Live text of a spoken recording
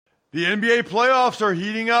The NBA playoffs are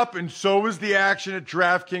heating up, and so is the action at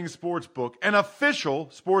DraftKings Sportsbook, an official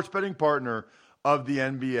sports betting partner of the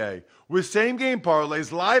NBA. With same-game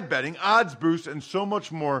parlays, live betting, odds boosts, and so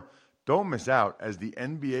much more, don't miss out as the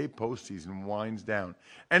NBA postseason winds down.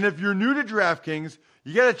 And if you're new to DraftKings,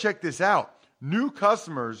 you got to check this out. New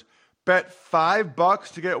customers bet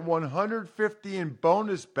 $5 to get $150 in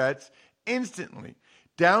bonus bets instantly.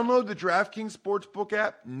 Download the DraftKings Sportsbook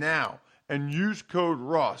app now and use code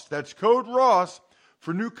Ross. That's code Ross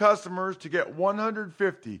for new customers to get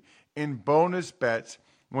 $150 in bonus bets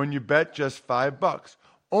when you bet just $5.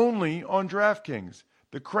 Only on DraftKings.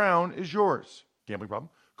 The crown is yours. Gambling problem?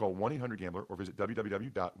 Call 1-800-GAMBLER or visit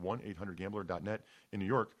www.1800gambler.net. In New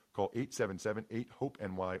York, call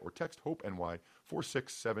 877-8-HOPE-NY or text HOPE-NY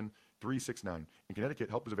 467-369. In Connecticut,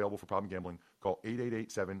 help is available for problem gambling. Call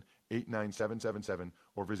 888-7-897-7777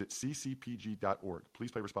 or visit ccpg.org.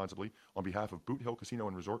 Please play responsibly on behalf of Boot Hill Casino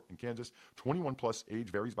and Resort in Kansas. 21 plus, age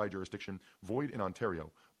varies by jurisdiction. Void in Ontario.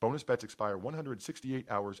 Bonus bets expire 168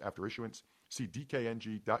 hours after issuance. See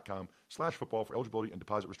dkng.com/football for eligibility and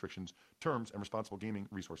deposit restrictions, terms, and responsible gaming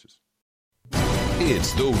resources.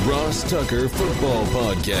 It's the Ross Tucker Football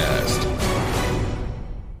Podcast.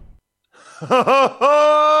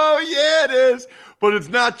 Oh, yeah, it is. But it's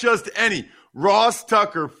not just any Ross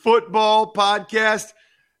Tucker Football Podcast.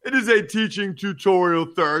 It is a teaching tutorial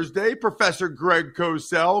Thursday. Professor Greg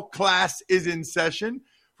Cosell, class is in session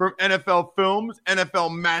from NFL Films, NFL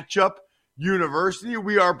Matchup University.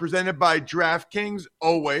 We are presented by DraftKings,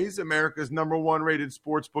 always America's #1 rated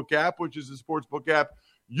sportsbook app, which is a sportsbook app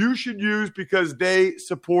you should use because they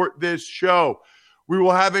support this show. We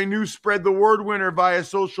will have a new Spread the Word winner via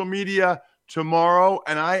social media tomorrow,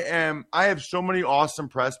 and I have so many awesome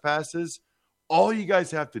press passes. All you guys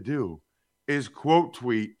have to do is quote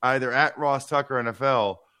tweet either at Ross Tucker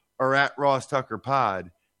NFL or at Ross Tucker Pod,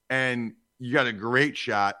 and you got a great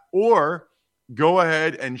shot. Or go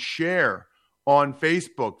ahead and share on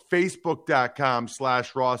Facebook,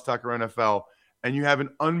 facebook.com/Ross Tucker NFL, and you have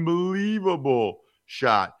an unbelievable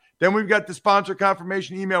shot. Then we've got the sponsor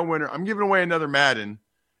confirmation email winner. I'm giving away another Madden,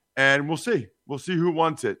 and we'll see. We'll see who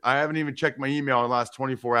wants it. I haven't even checked my email in the last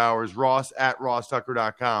 24 hours,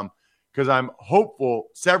 ross@rosstucker.com, because I'm hopeful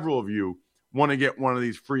several of you want to get one of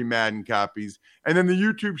these free Madden copies. And then the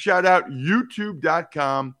YouTube shout out,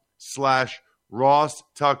 youtube.com/Ross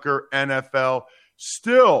Tucker NFL.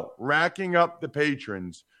 Still racking up the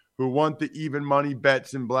patrons who want the even money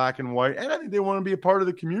bets in black and white. And I think they want to be a part of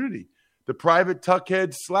the community. The private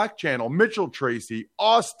Tuckhead Slack channel, Mitchell Tracy,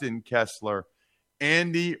 Austin Kessler,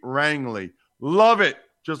 Andy Rangley. Love it.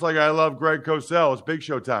 Just like I love Greg Cosell. It's Big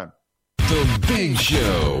Show time. The Big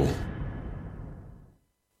Show.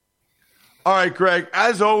 All right, Greg,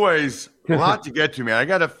 as always, a lot to get to, man. I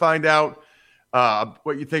got to find out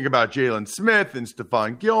what you think about Jalen Smith and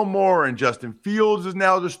Stephon Gilmore, and Justin Fields is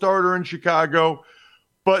now the starter in Chicago.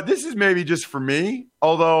 But this is maybe just for me,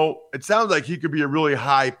 although it sounds like he could be a really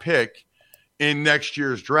high pick in next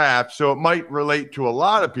year's draft, so it might relate to a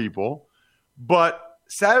lot of people. But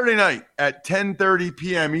Saturday night at 10:30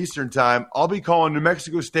 p.m. Eastern time, I'll be calling New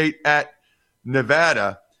Mexico State at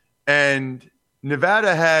Nevada, and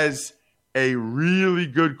Nevada has a really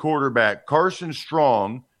good quarterback, Carson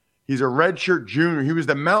Strong. He's a redshirt junior. He was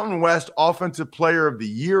the Mountain West Offensive Player of the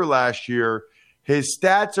Year last year. His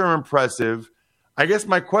stats are impressive. I guess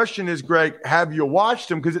my question is, Greg, have you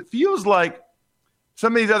watched him? Because it feels like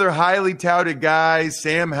some of these other highly touted guys,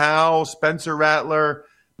 Sam Howell, Spencer Rattler,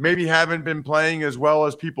 maybe haven't been playing as well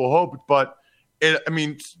as people hoped. But,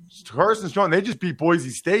 Carson Strong, they just beat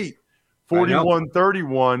Boise State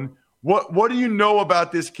 41-31. What do you know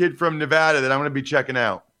about this kid from Nevada that I'm going to be checking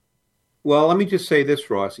out? Well, let me just say this,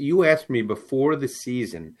 Ross. You asked me before the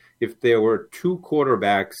season if there were two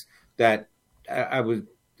quarterbacks that I was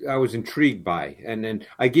intrigued by. And then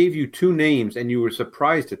I gave you two names, and you were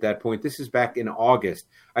surprised at that point. This is back in August.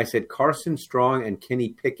 I said Carson Strong and Kenny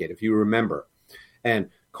Pickett, if you remember.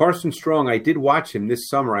 And Carson Strong, I did watch him this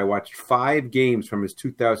summer. I watched 5 games from his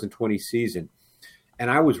 2020 season,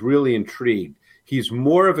 and I was really intrigued. He's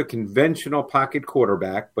more of a conventional pocket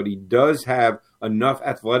quarterback, but he does have enough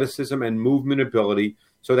athleticism and movement ability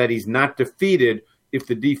so that he's not defeated if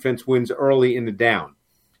the defense wins early in the down.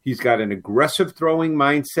 He's got an aggressive throwing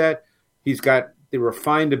mindset. He's got the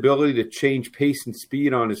refined ability to change pace and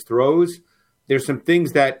speed on his throws. There's some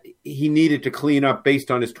things that he needed to clean up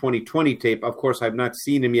based on his 2020 tape. Of course, I've not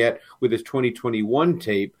seen him yet with his 2021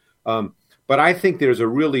 tape. But I think there's a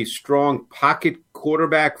really strong pocket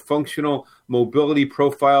quarterback, functional mobility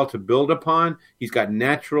profile to build upon. He's got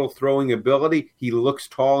natural throwing ability. He looks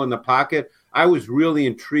tall in the pocket. I was really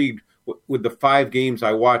intrigued with the 5 games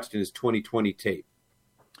I watched in his 2020 tape.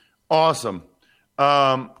 Awesome.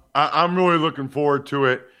 I'm really looking forward to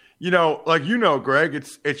it. Greg,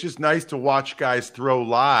 it's just nice to watch guys throw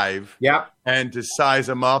live. Yeah. And to size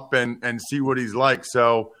him up and see what he's like.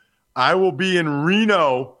 So I will be in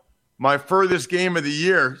Reno, my furthest game of the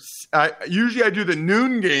year. Usually I do the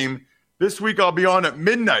noon game. This week I'll be on at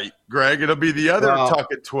midnight, Greg. It'll be the other tuck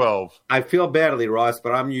at 12. I feel badly, Ross,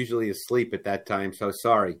 but I'm usually asleep at that time, so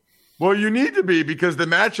sorry. Well, you need to be because the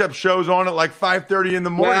matchup show's on at like 5:30 in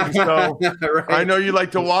the morning. So right. I know you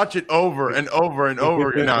like to watch it over and over and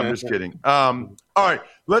over again. No, I'm just kidding. All right,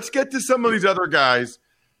 let's get to some of these other guys.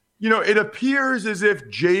 It appears as if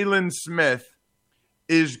Jaylon Smith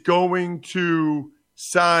is going to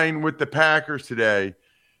sign with the Packers today.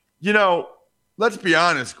 Let's be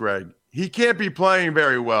honest, Greg. He can't be playing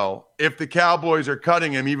very well if the Cowboys are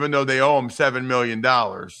cutting him, even though they owe him $7 million.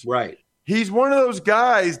 Right. He's one of those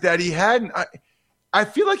guys that he hadn't – I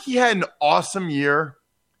feel like he had an awesome year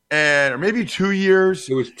or maybe 2 years.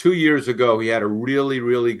 It was 2 years ago. He had a really,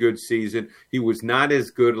 really good season. He was not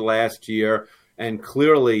as good last year. And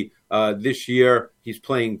clearly this year he's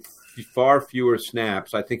playing far fewer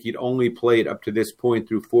snaps. I think he'd only played up to this point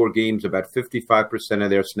through 4 games about 55% of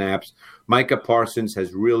their snaps. Micah Parsons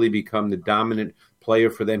has really become the dominant player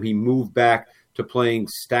for them. He moved back to playing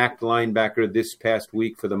stacked linebacker this past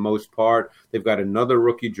week for the most part. They've got another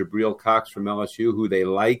rookie, Jabril Cox from LSU, who they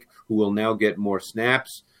like, who will now get more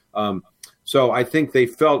snaps. So I think they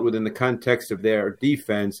felt within the context of their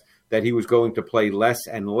defense that he was going to play less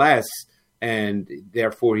and less, and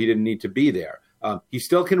therefore he didn't need to be there. He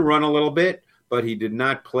still can run a little bit, but he did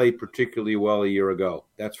not play particularly well a year ago.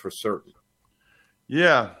 That's for certain.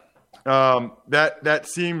 Yeah, that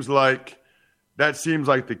seems like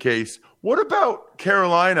the case. What about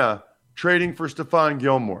Carolina trading for Stephon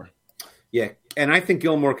Gilmore? Yeah, and I think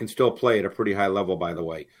Gilmore can still play at a pretty high level, by the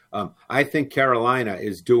way. I think Carolina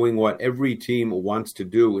is doing what every team wants to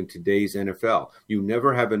do in today's NFL. You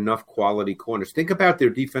never have enough quality corners. Think about their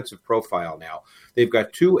defensive profile now. They've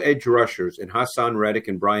got 2 edge rushers in Hassan Reddick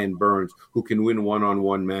and Brian Burns who can win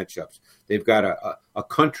one-on-one matchups. They've got a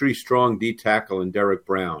country-strong D-tackle in Derek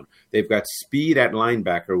Brown. They've got speed at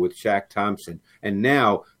linebacker with Shaq Thompson. And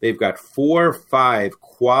now they've got 4 or 5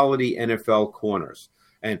 quality NFL corners.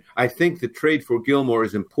 And I think the trade for Gilmore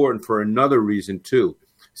is important for another reason, too.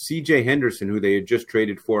 C.J. Henderson, who they had just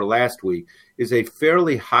traded for last week, is a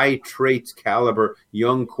fairly high traits caliber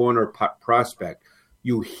young corner prospect.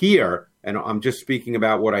 You hear, and I'm just speaking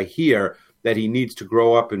about what I hear, that he needs to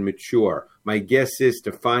grow up and mature. My guess is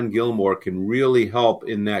Stephon Gilmore can really help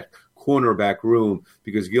in that cornerback room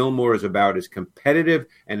because Gilmore is about as competitive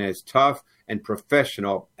and as tough and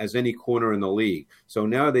professional as any corner in the league. So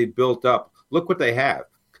now they've built up. Look what they have.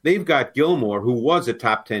 They've got Gilmore, who was a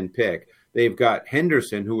top 10 pick. They've got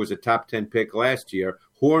Henderson, who was a top 10 pick last year.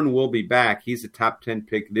 Horn will be back. He's a top 10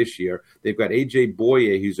 pick this year. They've got A.J.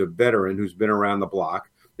 Boye, who's a veteran who's been around the block.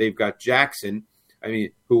 They've got Jackson,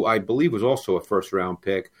 who I believe was also a first-round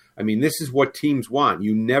pick. This is what teams want.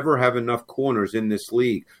 You never have enough corners in this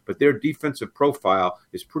league, but their defensive profile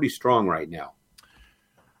is pretty strong right now.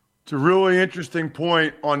 It's a really interesting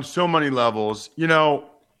point on so many levels.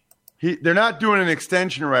 They're not doing an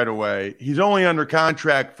extension right away. He's only under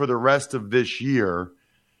contract for the rest of this year.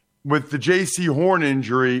 With the J.C. Horn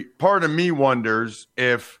injury, part of me wonders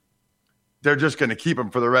if they're just going to keep him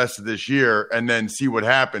for the rest of this year and then see what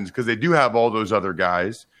happens because they do have all those other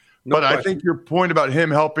guys. No question. I think your point about him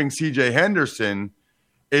helping C.J. Henderson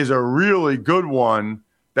is a really good one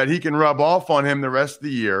that he can rub off on him the rest of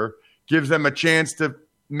the year, gives them a chance to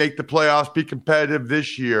make the playoffs, be competitive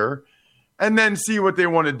this year, and then see what they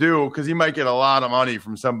want to do because he might get a lot of money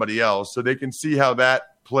from somebody else. So they can see how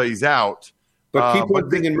that plays out. But keep one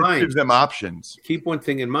thing in mind. Gives them options. Keep one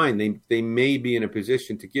thing in mind. They may be in a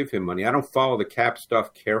position to give him money. I don't follow the cap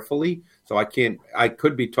stuff carefully, so I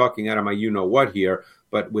could be talking out of my you-know-what here.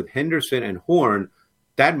 But with Henderson and Horn,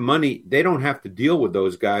 that money, they don't have to deal with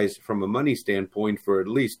those guys from a money standpoint for at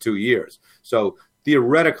least 2 years. So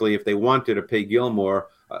theoretically, if they wanted to pay Gilmore,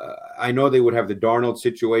 I know they would have the Darnold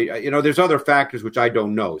situation. There's other factors which I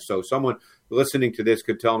don't know. So someone listening to this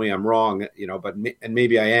could tell me I'm wrong, and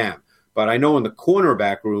maybe I am. But I know in the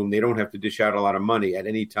cornerback room, they don't have to dish out a lot of money at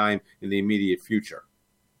any time in the immediate future.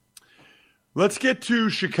 Let's get to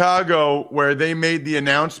Chicago, where they made the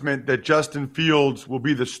announcement that Justin Fields will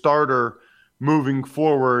be the starter moving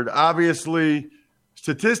forward. Obviously,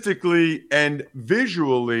 statistically and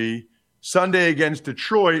visually, Sunday against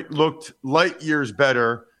Detroit looked light years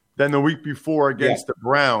better than the week before against the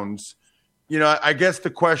Browns. I guess the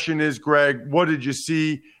question is, Greg, what did you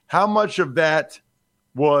see? How much of that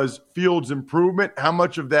was Fields' improvement? How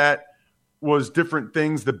much of that was different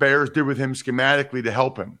things the Bears did with him schematically to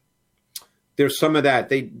help him? There's some of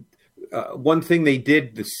that. One thing they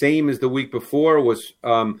did the same as the week before was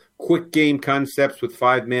quick game concepts with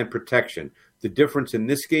 5-man protection. The difference in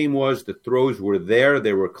this game was the throws were there,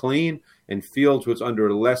 they were clean, and Fields was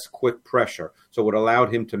under less quick pressure, so it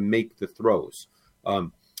allowed him to make the throws.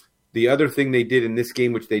 The other thing they did in this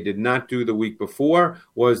game, which they did not do the week before,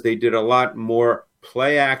 was they did a lot more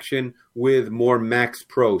play action with more max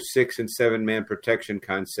pro 6 and 7-man protection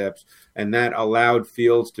concepts, and that allowed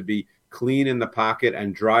Fields to be clean in the pocket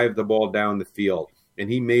and drive the ball down the field. And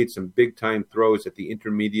he made some big-time throws at the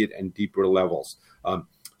intermediate and deeper levels.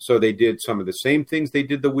 So they did some of the same things they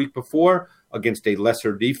did the week before against a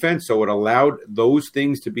lesser defense, so it allowed those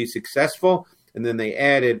things to be successful. And then they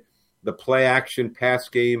added the play-action pass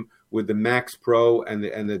game with the max pro and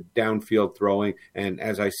the downfield throwing. And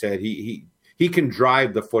as I said, he can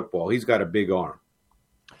drive the football. He's got a big arm.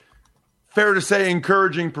 Fair to say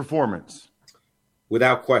encouraging performance.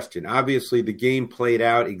 Without question. Obviously, the game played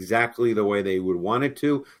out exactly the way they would want it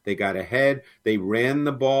to. They got ahead. They ran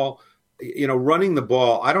the ball. Running the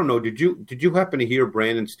ball, I don't know, did you happen to hear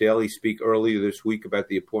Brandon Staley speak earlier this week about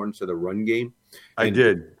the importance of the run game? I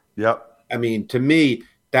did. Yep. I mean, to me,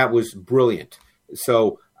 that was brilliant.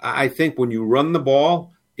 So I think when you run the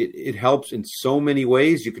ball, it helps in so many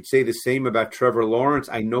ways. You could say the same about Trevor Lawrence.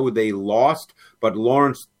 I know they lost, but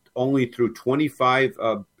Lawrence only threw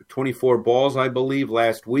 24 balls, I believe,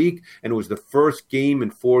 last week, and it was the first game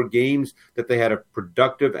in 4 games that they had a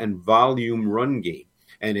productive and volume run game.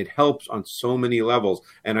 And it helps on so many levels.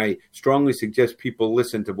 And I strongly suggest people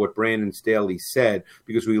listen to what Brandon Staley said,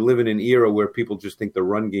 because we live in an era where people just think the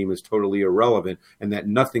run game is totally irrelevant and that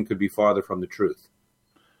nothing could be farther from the truth.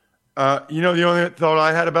 The only thought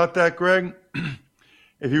I had about that, Greg,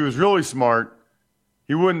 if he was really smart,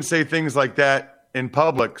 he wouldn't say things like that in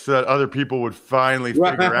public so that other people would finally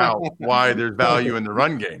figure out why there's value in the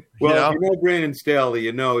run game. Well, if you know Brandon Staley,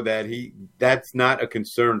 you know that that's not a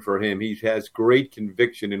concern for him. He has great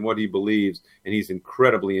conviction in what he believes, and he's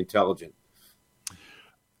incredibly intelligent.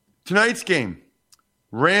 Tonight's game,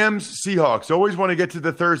 Rams-Seahawks. Always want to get to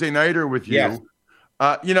the Thursday nighter with you. Yes.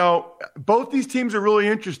 Both these teams are really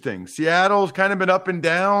interesting. Seattle's kind of been up and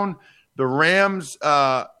down. The Rams,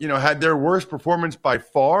 had their worst performance by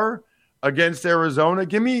far against Arizona.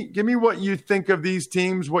 Give me what you think of these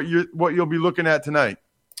teams, what you'll be looking at tonight.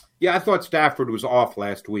 Yeah, I thought Stafford was off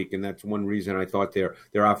last week, and that's one reason I thought their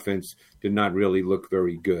offense did not really look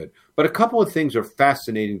very good. But a couple of things are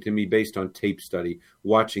fascinating to me based on tape study,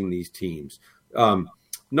 watching these teams.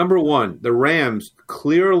 Number one, the Rams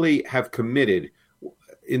clearly have committed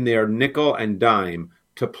in their nickel and dime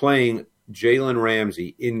to playing Jalen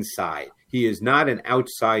Ramsey inside. He is not an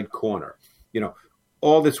outside corner.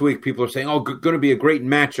 All this week, people are saying, going to be a great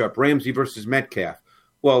matchup, Ramsey versus Metcalf.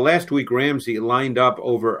 Well, last week, Ramsey lined up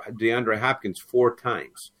over DeAndre Hopkins 4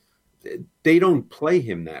 times. They don't play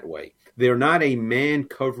him that way. They're not a man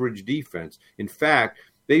coverage defense. In fact,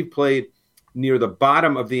 they've played near the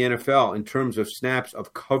bottom of the NFL in terms of snaps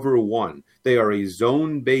of cover 1. They are a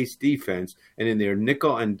zone-based defense, and in their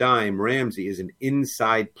nickel and dime, Ramsey is an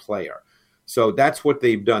inside player. So that's what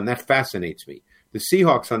they've done. That fascinates me. The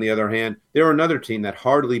Seahawks, on the other hand, they're another team that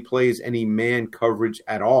hardly plays any man coverage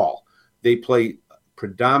at all. They play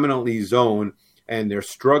predominantly zone, and they're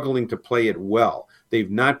struggling to play it well.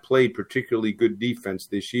 They've not played particularly good defense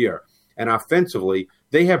this year. And offensively,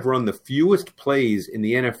 they have run the fewest plays in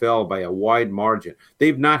the NFL by a wide margin.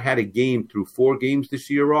 They've not had a game through 4 games this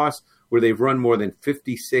year, Ross, where they've run more than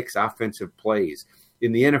 56 offensive plays.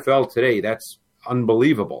 In the NFL today, that's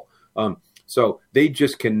unbelievable. So they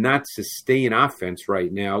just cannot sustain offense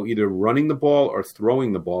right now, either running the ball or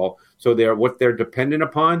throwing the ball. So what they're dependent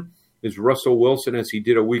upon is Russell Wilson, as he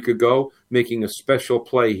did a week ago, making a special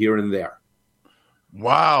play here and there.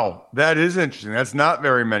 Wow, that is interesting. That's not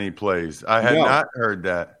very many plays. I had not heard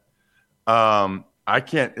that.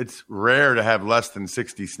 It's rare to have less than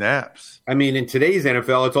 60 snaps. I mean, in today's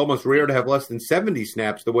NFL, it's almost rare to have less than 70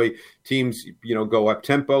 snaps, the way teams, go up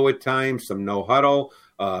tempo at times, some no huddle.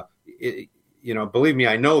 Believe me,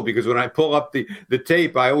 I know, because when I pull up the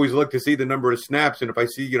tape, I always look to see the number of snaps. And if I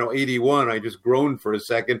see, 81, I just groan for a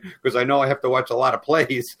second because I know I have to watch a lot of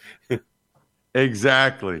plays.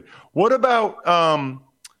 Exactly. What about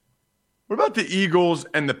the Eagles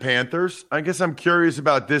and the Panthers? I guess I'm curious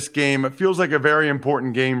about this game. It feels like a very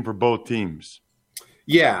important game for both teams.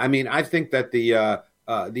 Yeah, I mean, I think that the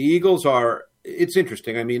Eagles are – it's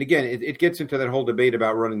interesting. I mean, again, it gets into that whole debate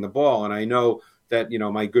about running the ball, and I know that,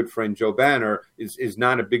 my good friend Joe Banner is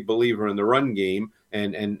not a big believer in the run game.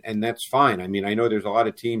 and that's fine. I mean, I know there's a lot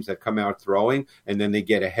of teams that come out throwing and then they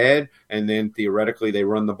get ahead and then theoretically they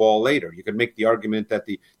run the ball later. You could make the argument that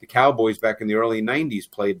the Cowboys back in the early 90s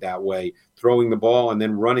played that way, throwing the ball and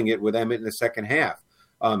then running it with Emmett in the second half.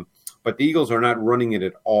 But the Eagles are not running it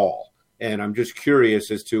at all. And I'm just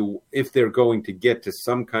curious as to if they're going to get to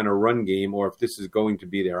some kind of run game or if this is going to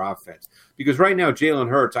be their offense. Because right now, Jalen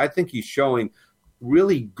Hurts, I think he's showing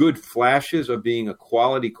really good flashes of being a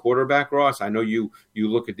quality quarterback, Ross. I know you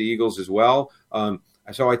look at the Eagles as well.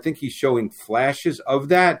 So I think he's showing flashes of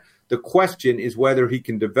that. The question is whether he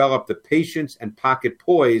can develop the patience and pocket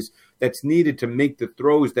poise that's needed to make the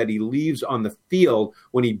throws that he leaves on the field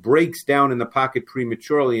when he breaks down in the pocket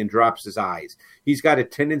prematurely and drops his eyes. He's got a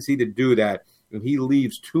tendency to do that, and he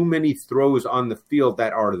leaves too many throws on the field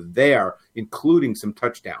that are there, including some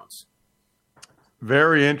touchdowns.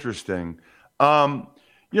 Very interesting.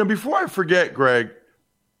 Before I forget, Greg,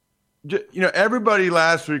 everybody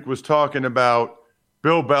last week was talking about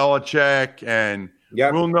Bill Belichick and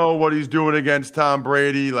we'll know what he's doing against Tom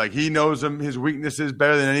Brady. Like, he knows his weaknesses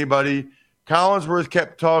better than anybody. Collinsworth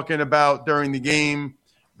kept talking about during the game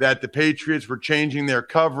that the Patriots were changing their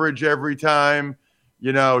coverage every time,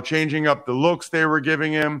 changing up the looks they were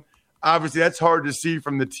giving him. Obviously, that's hard to see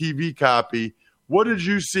from the TV copy. What did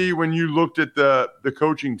you see when you looked at the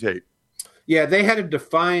coaching tape? Yeah, they had a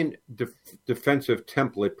defined defensive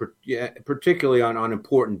template, particularly on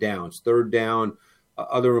important downs, third down,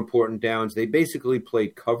 other important downs. They basically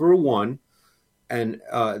played cover one, and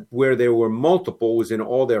where there were multiple was in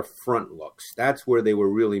all their front looks. That's where they were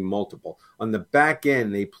really multiple. On the back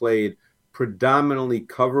end, they played predominantly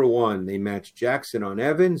cover one. They matched Jackson on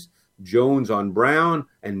Evans, Jones on Brown,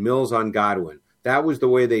 and Mills on Godwin. That was the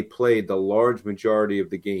way they played the large majority of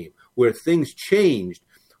the game. Where things changed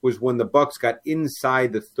was when the Bucs got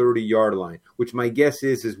inside the 30-yard line, which my guess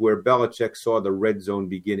is where Belichick saw the red zone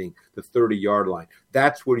beginning, the 30-yard line.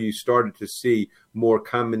 That's where you started to see more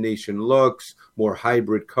combination looks, more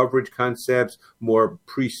hybrid coverage concepts, more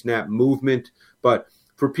pre-snap movement. But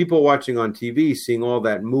for people watching on TV, seeing all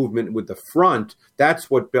that movement with the front, that's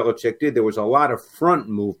what Belichick did. There was a lot of front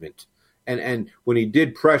movement. And when he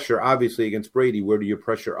did pressure, obviously against Brady, where do you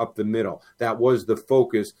pressure up the middle? That was the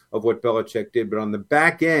focus of what Belichick did. But on the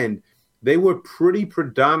back end, they were pretty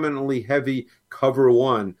predominantly heavy cover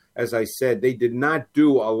one. As I said, they did not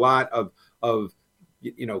do a lot of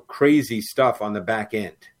crazy stuff on the back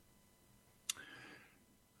end.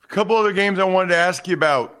 A couple other games I wanted to ask you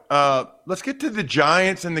about. Let's get to the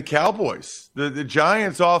Giants and the Cowboys. The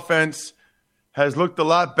Giants offense has looked a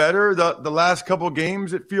lot better the last couple of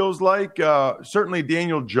games, it feels like. Certainly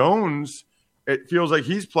Daniel Jones, it feels like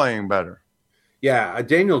he's playing better. Yeah,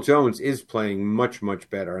 Daniel Jones is playing much, much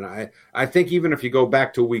better. And I think even if you go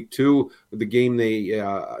back to week 2, the game they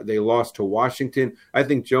lost to Washington, I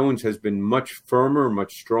think Jones has been much firmer,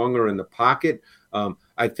 much stronger in the pocket.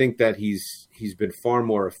 I think that he's been far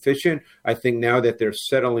more efficient. I think now that they're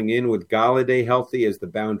settling in with Golladay healthy as the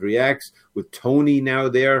boundary X, with Tony now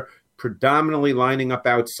there, predominantly lining up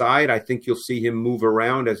outside. I think you'll see him move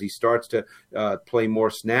around as he starts to play more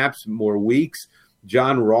snaps, more weeks.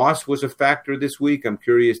 John Ross was a factor this week. I'm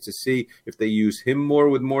curious to see if they use him more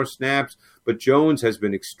with more snaps. But Jones has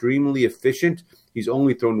been extremely efficient. He's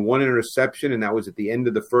only thrown one interception, and that was at the end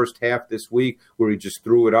of the first half this week where he just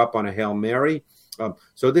threw it up on a Hail Mary.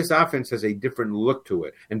 So this offense has a different look to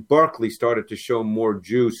it. And Barkley started to show more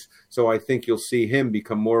juice, so I think you'll see him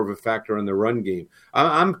become more of a factor in the run game.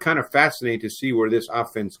 I'm kind of fascinated to see where this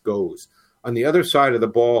offense goes. On the other side of the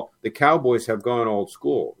ball, the Cowboys have gone old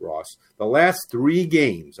school, Ross. The last 3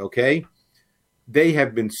 games, okay, they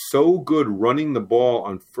have been so good running the ball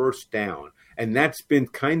on first down, and that's been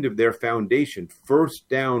kind of their foundation, first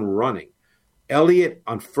down running. Elliott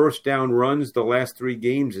on first down runs the last 3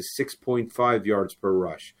 games is 6.5 yards per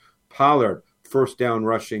rush. Pollard, first down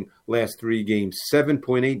rushing last 3 games,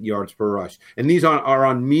 7.8 yards per rush. And these are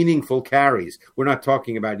on meaningful carries. We're not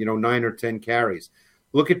talking about, 9 or 10 carries.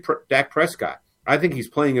 Look at Dak Prescott. I think he's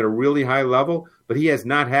playing at a really high level, but he has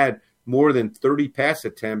not had more than 30 pass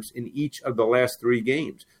attempts in each of the last 3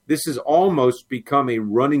 games. This has almost become a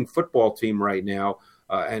running football team right now,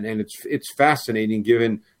 and it's fascinating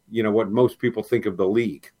given what most people think of the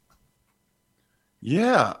league.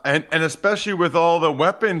 Yeah, and especially with all the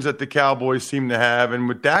weapons that the Cowboys seem to have and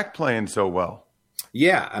with Dak playing so well.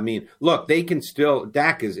 Yeah, I mean, look, they can still –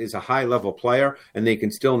 Dak is a high-level player, and they can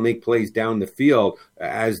still make plays down the field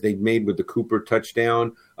as they made with the Cooper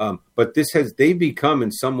touchdown. But they've become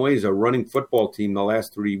in some ways a running football team the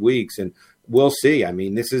last 3 weeks, and we'll see. I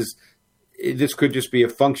mean, this could just be a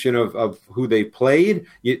function of who they played.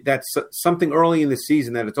 That's something early in the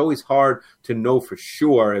season that it's always hard to know for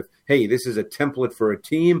sure if, hey, this is a template for a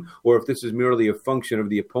team or if this is merely a function of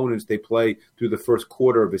the opponents they play through the first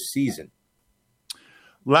quarter of a season.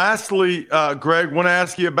 Lastly, Greg, want to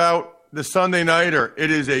ask you about the Sunday Nighter.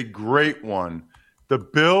 It is a great one. The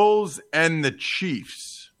Bills and the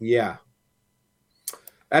Chiefs. Yeah.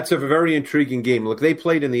 That's a very intriguing game. Look, they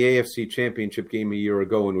played in the AFC Championship game a year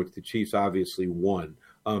ago in which the Chiefs obviously won.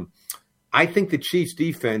 I think the Chiefs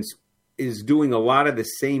defense is doing a lot of the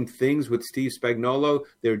same things with Steve Spagnuolo.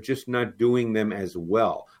 They're just not doing them as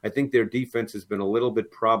well. I think their defense has been a little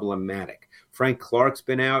bit problematic. Frank Clark's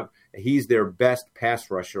been out. He's their best pass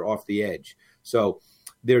rusher off the edge. So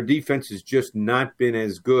their defense has just not been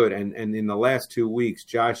as good. And in the last 2 weeks,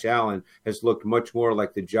 Josh Allen has looked much more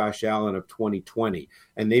like the Josh Allen of 2020.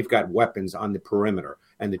 And they've got weapons on the perimeter.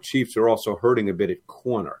 And the Chiefs are also hurting a bit at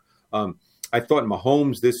corner. I thought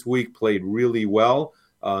Mahomes this week played really well.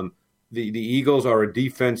 The Eagles are a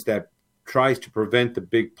defense that tries to prevent the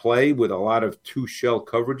big play with a lot of two-shell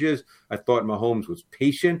coverages. I thought Mahomes was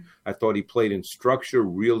patient. I thought he played in structure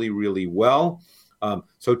really, really well.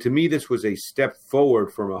 So to me, this was a step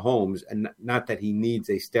forward for Mahomes, and not that he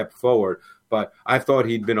needs a step forward, but I thought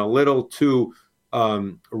he'd been a little too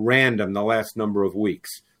random the last number of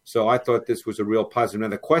weeks. So I thought this was a real positive.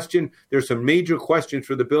 Now there's some major questions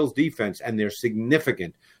for the Bills defense, and they're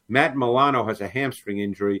significant. Matt Milano has a hamstring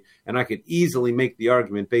injury, and I could easily make the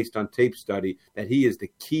argument based on tape study that he is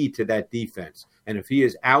the key to that defense. And if he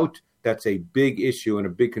is out, that's a big issue and a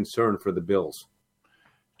big concern for the Bills.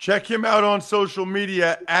 Check him out on social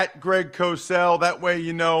media at Greg Cosell. That way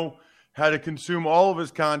you know how to consume all of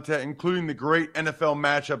his content, including the great NFL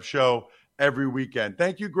matchup show every weekend.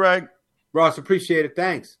 Thank you, Greg. Ross, appreciate it.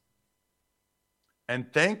 Thanks.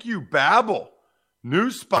 And thank you, Babbel. New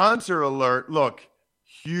sponsor alert. Look,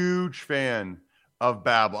 huge fan of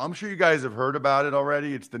Babbel. I'm sure you guys have heard about it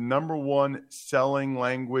already. It's the #1 selling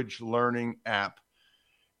language learning app.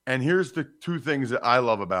 And here's the two things that I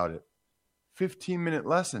love about it. 15-minute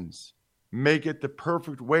lessons make it the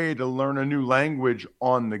perfect way to learn a new language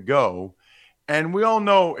on the go. And we all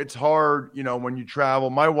know it's hard, when you travel.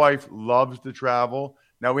 My wife loves to travel.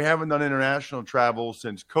 Now, we haven't done international travel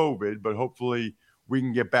since COVID, but hopefully we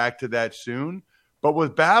can get back to that soon. But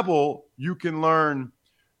with Babbel, you can learn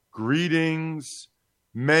greetings,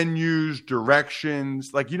 menus,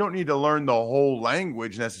 directions. Like, you don't need to learn the whole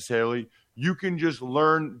language necessarily. You can just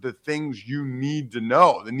learn the things you need to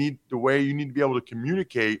know, the way you need to be able to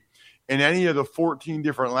communicate in any of the 14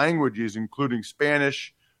 different languages, including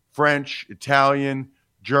Spanish, French, Italian,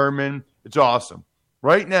 German. It's awesome.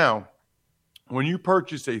 Right now, when you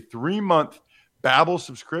purchase a 3-month Babbel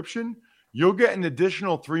subscription, you'll get an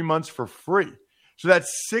additional 3 months for free. So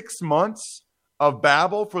that's 6 months of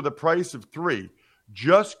Babbel for the price of 3.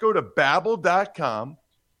 Just go to Babbel.com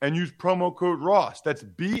and use promo code Ross. That's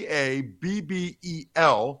BABBEL.com,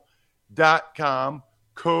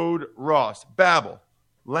 code Ross. Babbel,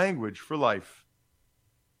 language for life.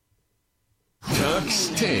 Tuck's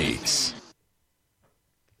Takes.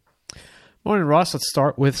 Morning, Ross. Let's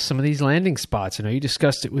start with some of these landing spots. I know you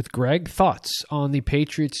discussed it with Greg. Thoughts on the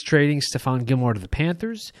Patriots trading Stephon Gilmore to the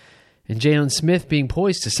Panthers and Jalen Smith being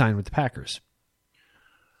poised to sign with the Packers?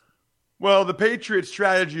 Well, the Patriots'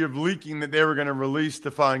 strategy of leaking that they were going to release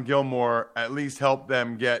Stephon Gilmore at least helped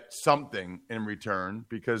them get something in return,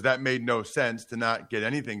 because that made no sense to not get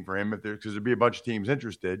anything for him because there'd be a bunch of teams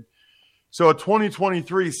interested. So a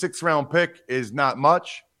 2023 6th-round pick is not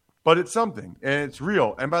much, but it's something, and it's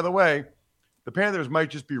real. And by the way, the Panthers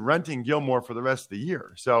might just be renting Gilmore for the rest of the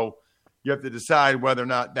year. So you have to decide whether or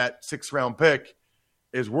not that 6th-round pick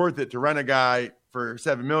is worth it to rent a guy for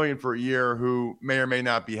 $7 million for a year who may or may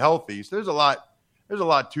not be healthy. So there's a lot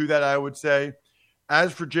to that, I would say.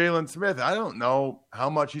 As for Jalen Smith, I don't know how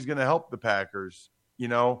much he's going to help the Packers.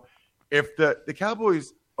 If the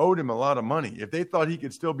Cowboys owed him a lot of money, if they thought he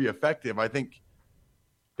could still be effective, I think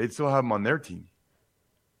they'd still have him on their team.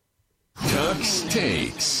 Tuck's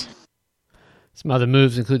Takes. Some other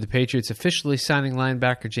moves include the Patriots officially signing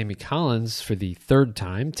linebacker Jamie Collins for the 3rd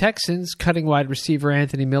time, Texans cutting wide receiver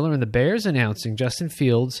Anthony Miller, and the Bears announcing Justin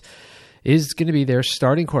Fields is going to be their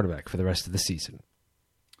starting quarterback for the rest of the season.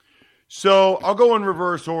 So I'll go in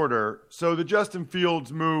reverse order. So the Justin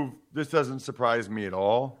Fields move, this doesn't surprise me at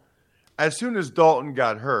all. As soon as Dalton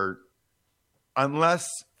got hurt, unless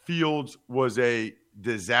Fields was a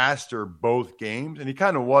disaster both games, and he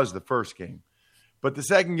kind of was the first game, but the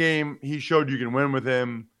second game, he showed you can win with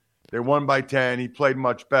him. They won by 10. He played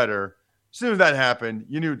much better. As soon as that happened,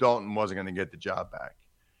 you knew Dalton wasn't going to get the job back.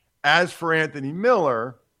 As for Anthony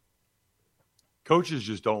Miller, Coaches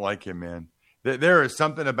just don't like him, man. There is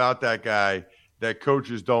something about that guy that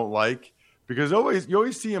coaches don't like, because you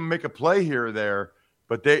always see him make a play here or there,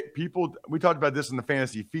 but we talked about this in the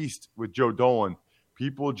Fantasy Feast with Joe Dolan.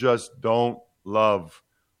 People just don't love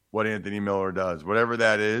what Anthony Miller does, whatever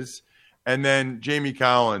that is. And then Jamie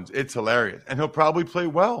Collins, it's hilarious. And he'll probably play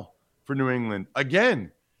well for New England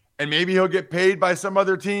again. And maybe he'll get paid by some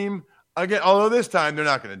other team again, although this time they're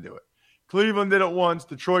not going to do it. Cleveland did it once.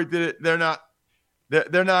 Detroit did it. They're not going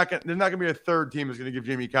to be a third team that's going to give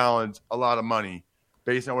Jamie Collins a lot of money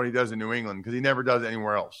based on what he does in New England, because he never does it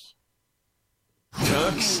anywhere else.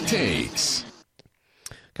 Ducks Takes.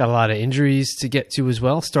 Got a lot of injuries to get to as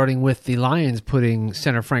well, starting with the Lions putting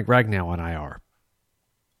center Frank Ragnow on IR.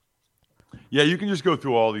 Yeah, you can just go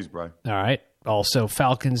through all these, Brian. All right. Also,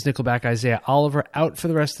 Falcons nickelback Isaiah Oliver out for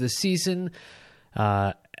the rest of the season.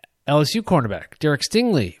 LSU cornerback Derek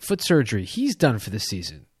Stingley, foot surgery. He's done for the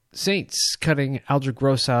season. Saints cutting Aldrick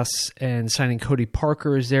Rosas and signing Cody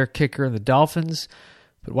Parker as their kicker. And the Dolphins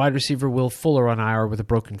put wide receiver Will Fuller on IR with a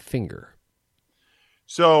broken finger.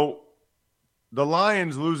 So the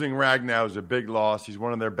Lions losing Ragnow is a big loss. He's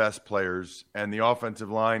one of their best players, and the offensive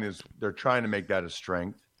line they're trying to make that a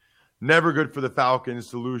strength. Never good for the Falcons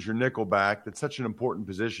to lose your nickelback. That's such an important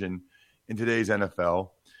position in today's NFL.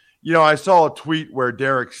 You know, I saw a tweet where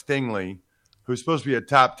Derek Stingley, who's supposed to be a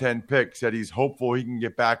top 10 pick, said he's hopeful he can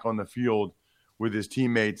get back on the field with his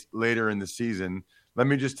teammates later in the season. Let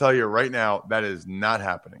me just tell you right now, that is not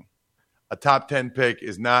happening. A top 10 pick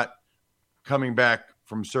is not coming back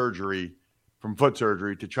from foot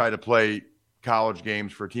surgery, to try to play college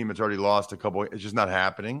games for a team that's already lost a couple. It's just not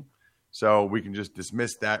happening. So we can just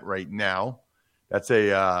dismiss that right now. That's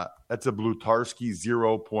a Blutarski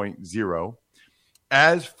 0.0.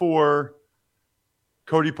 As for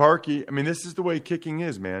Cody Parkey, I mean, this is the way kicking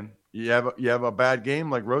is, man. You have a bad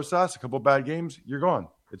game like Rosas, a couple bad games, you're gone.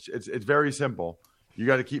 It's very simple. You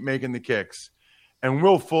got to keep making the kicks. And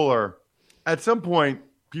Will Fuller, at some point,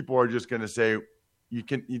 people are just going to say you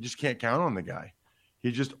just can't count on the guy.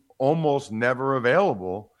 He's just almost never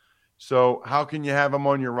available. So how can you have him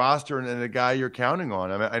on your roster and a guy you're counting on?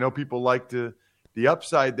 I mean, I know people like the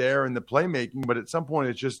upside there and the playmaking, but at some point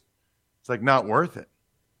it's like not worth it.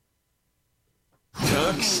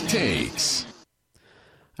 Ducks Takes.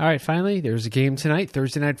 All right, finally, there's a game tonight,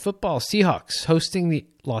 Thursday Night Football. Seahawks hosting the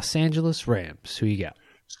Los Angeles Rams. Who you got?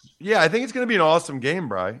 Yeah, I think it's going to be an awesome game,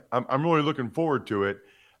 Bri. I'm really looking forward to it.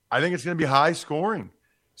 I think it's going to be high scoring.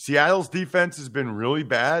 Seattle's defense has been really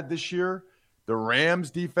bad this year. The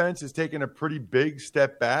Rams defense has taken a pretty big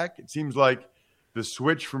step back. It seems like the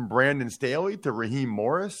switch from Brandon Staley to Raheem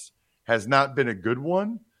Morris has not been a good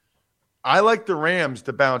one. I like the Rams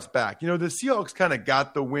to bounce back. You know, the Seahawks kind of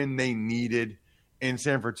got the win they needed in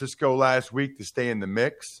San Francisco last week to stay in the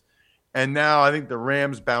mix. And now I think the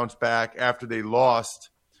Rams bounce back after they lost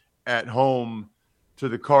at home to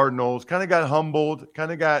the Cardinals, kind of got humbled,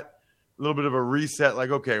 kind of got a little bit of a reset, like,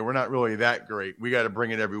 okay, we're not really that great. We got to bring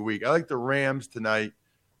it every week. I like the Rams tonight,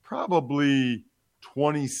 probably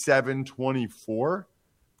 27-24.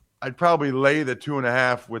 I'd probably lay the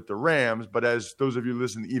 2.5 with the Rams, but as those of you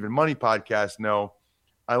listening to Even Money podcast know,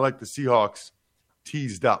 I like the Seahawks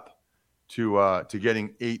teased up to getting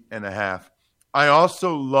 8.5. I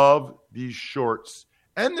also love these shorts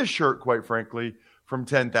and the shirt, quite frankly, from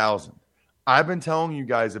 10,000. I've been telling you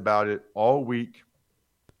guys about it all week.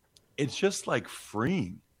 It's just like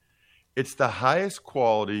freeing. It's the highest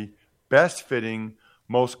quality, best fitting,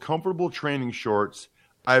 most comfortable training shorts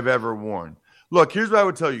I've ever worn. Look, here's what I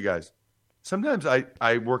would tell you guys. Sometimes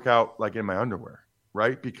I work out like in my underwear,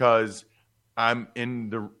 right? Because I'm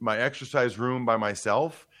in my exercise room by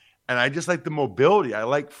myself, and I just like the mobility. I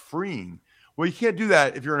like freeing. Well, you can't do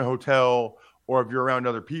that if you're in a hotel or if you're around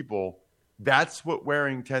other people. That's what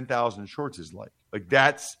wearing 10,000 shorts is like. Like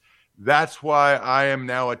that's why I am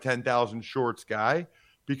now a 10,000 shorts guy,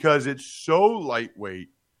 because it's so lightweight.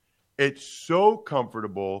 It's so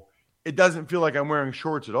comfortable. It doesn't feel like I'm wearing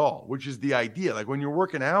shorts at all, which is the idea. Like when you're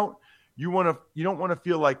working out, you don't want to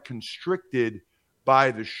feel like constricted by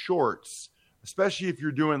the shorts, especially if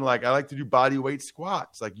you're doing, like, I like to do body weight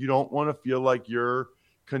squats. Like you don't want to feel like you're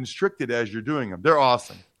constricted as you're doing them. They're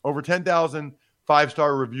awesome. Over 10,000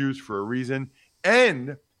 5-star reviews for a reason.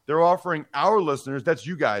 And they're offering our listeners, that's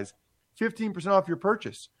you guys, 15% off your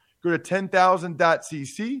purchase. Go to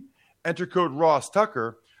 10,000.cc, enter code Ross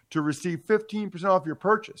Tucker to receive 15% off your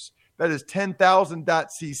purchase. That is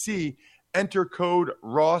 10,000.cc, enter code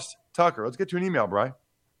Ross Tucker. Let's get to an email, Bri.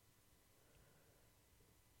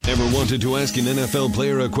 Ever wanted to ask an NFL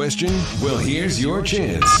player a question? Well, here's your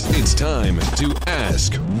chance. It's time to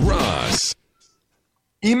Ask Ross.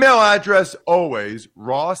 Email address always,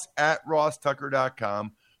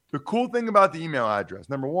 ross@rosstucker.com. The cool thing about the email address,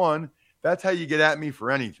 number one, that's how you get at me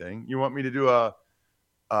for anything. You want me to do a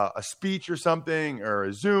speech or something, or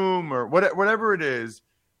a Zoom, or whatever it is,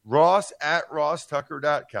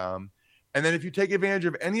 ross@rosstucker.com. And then if you take advantage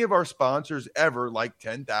of any of our sponsors ever, like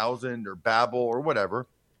 10,000 or Babbel or whatever,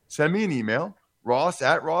 send me an email,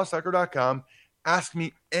 ross@rosstucker.com. Ask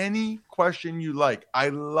me any question you like. I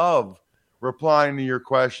love replying to your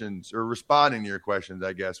questions, or responding to your questions,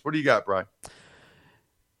 I guess. What do you got, Brian?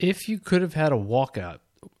 If you could have had a walkout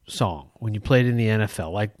song when you played in the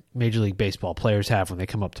NFL, like Major League Baseball players have when they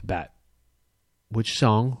come up to bat, which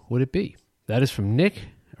song would it be? That is from Nick,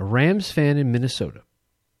 a Rams fan in Minnesota.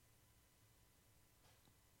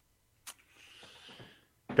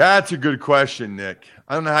 That's a good question, Nick.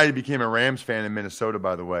 I don't know how you became a Rams fan in Minnesota,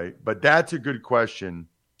 by the way, but that's a good question.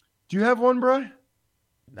 Do you have one, Brian?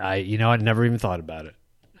 I never even thought about it.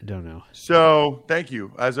 I don't know. So thank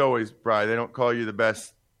you. As always, Brian, they don't call you the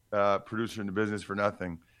best producer in the business for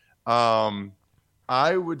nothing.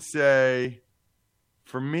 I would say,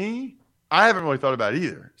 for me, I haven't really thought about it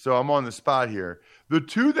either, so I'm on the spot here. The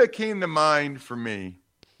two that came to mind for me,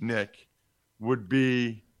 Nick, would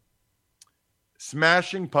be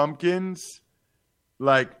Smashing Pumpkins,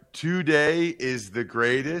 like, Today is the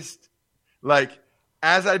Greatest. Like,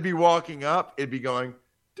 as I'd be walking up, it'd be going,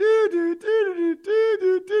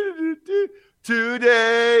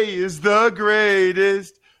 today is the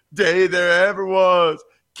greatest day there ever was.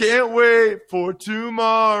 Can't wait for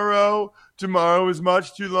tomorrow. Tomorrow is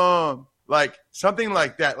much too long. Like something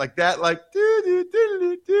like that. Like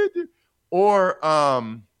or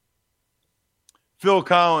Phil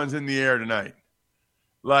Collins, In the Air Tonight.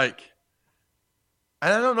 Like,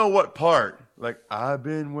 and I don't know what part. Like, I've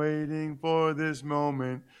been waiting for this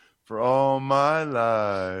moment for all my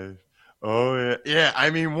life. Oh, yeah. Yeah,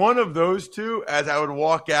 I mean, one of those two, as I would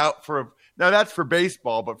walk out for – now, that's for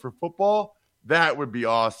baseball, but for football, that would be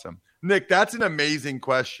awesome. Nick, that's an amazing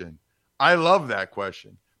question. I love that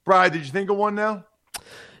question. Brian, did you think of one now?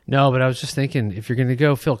 No, but I was just thinking, if you're going to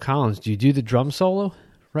go Phil Collins, do you do the drum solo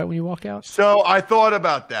right when you walk out? So I thought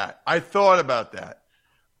about that.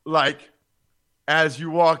 Like, as you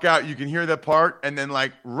walk out, you can hear that part, and then,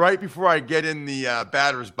 like, right before I get in the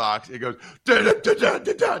batter's box, it goes,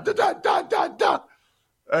 da-da-da-da-da-da-da-da-da-da.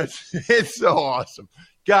 It's so awesome.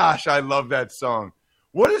 Gosh, I love that song.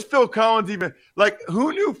 What is Phil Collins even – like,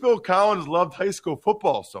 who knew Phil Collins loved high school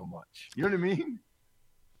football so much? You know what I mean?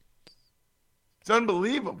 It's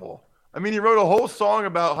unbelievable. I mean, he wrote a whole song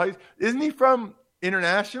about high – isn't he from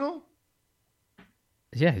International?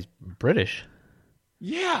 Yeah, he's British.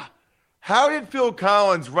 Yeah. How did Phil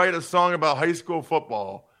Collins write a song about high school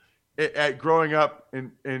football at growing up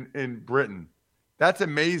in Britain? That's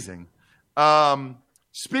amazing.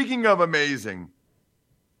 Speaking of amazing,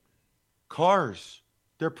 cars,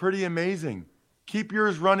 they're pretty amazing. Keep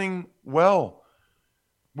yours running well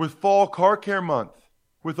with Fall Car Care Month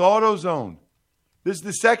with AutoZone. This is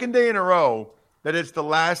the second day in a row that it's the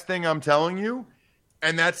last thing I'm telling you,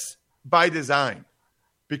 and that's by design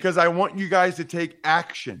because I want you guys to take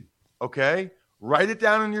action. Okay? Write it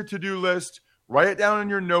down on your to-do list. Write it down in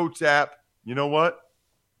your notes app. You know what?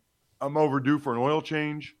 I'm overdue for an oil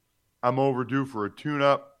change. I'm overdue for a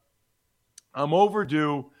tune-up. I'm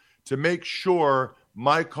overdue to make sure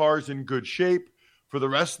my car's in good shape for the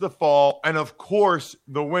rest of the fall and, of course,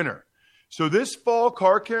 the winter. So this Fall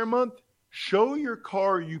Car Care Month, show your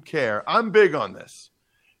car you care. I'm big on this,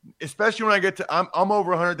 especially when I get to – I'm over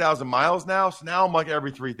 100,000 miles now, so now I'm like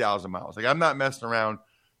every 3,000 miles. Like, I'm not messing around.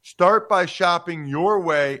 Start by shopping your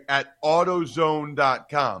way at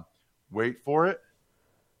AutoZone.com. Wait for it.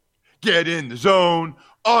 Get in the zone.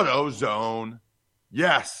 AutoZone.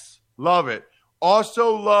 Yes. Love it.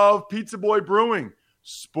 Also love Pizza Boy Brewing.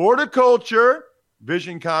 Sporticulture.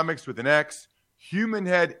 Vision Comics with an X.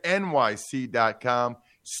 HumanHeadNYC.com.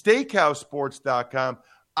 SteakhouseSports.com.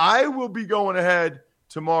 I will be going ahead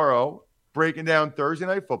tomorrow, breaking down Thursday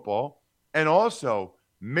Night Football, and also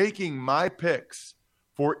making my picks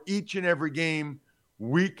for each and every game,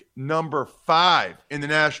 week number 5 in the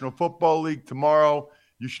National Football League tomorrow.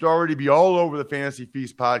 You should already be all over the Fantasy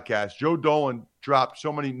Feast podcast. Joe Dolan dropped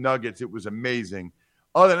so many nuggets. It was amazing.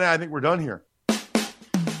 Other than that, I think we're done here.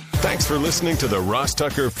 Thanks for listening to the Ross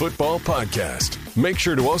Tucker Football Podcast. Make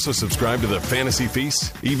sure to also subscribe to the Fantasy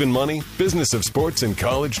Feast, Even Money, Business of Sports, and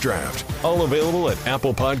College Draft. All available at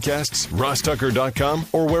Apple Podcasts, RossTucker.com,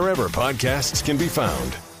 or wherever podcasts can be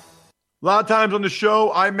found. A lot of times on the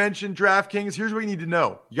show, I mentioned DraftKings. Here's what you need to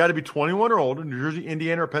know. You got to be 21 or older, New Jersey,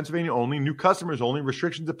 Indiana, or Pennsylvania only. New customers only.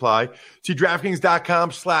 Restrictions apply. See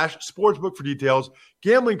DraftKings.com/sportsbook for details.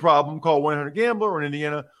 Gambling problem, call 1-800-GAMBLER, or in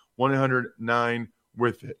Indiana,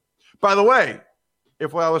 1-800-9-WITH-IT. By the way,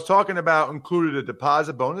 if what I was talking about included a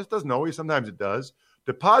deposit bonus, doesn't always, sometimes it does.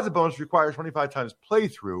 Deposit bonus requires 25 times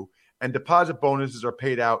playthrough, and deposit bonuses are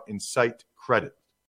paid out in site credit.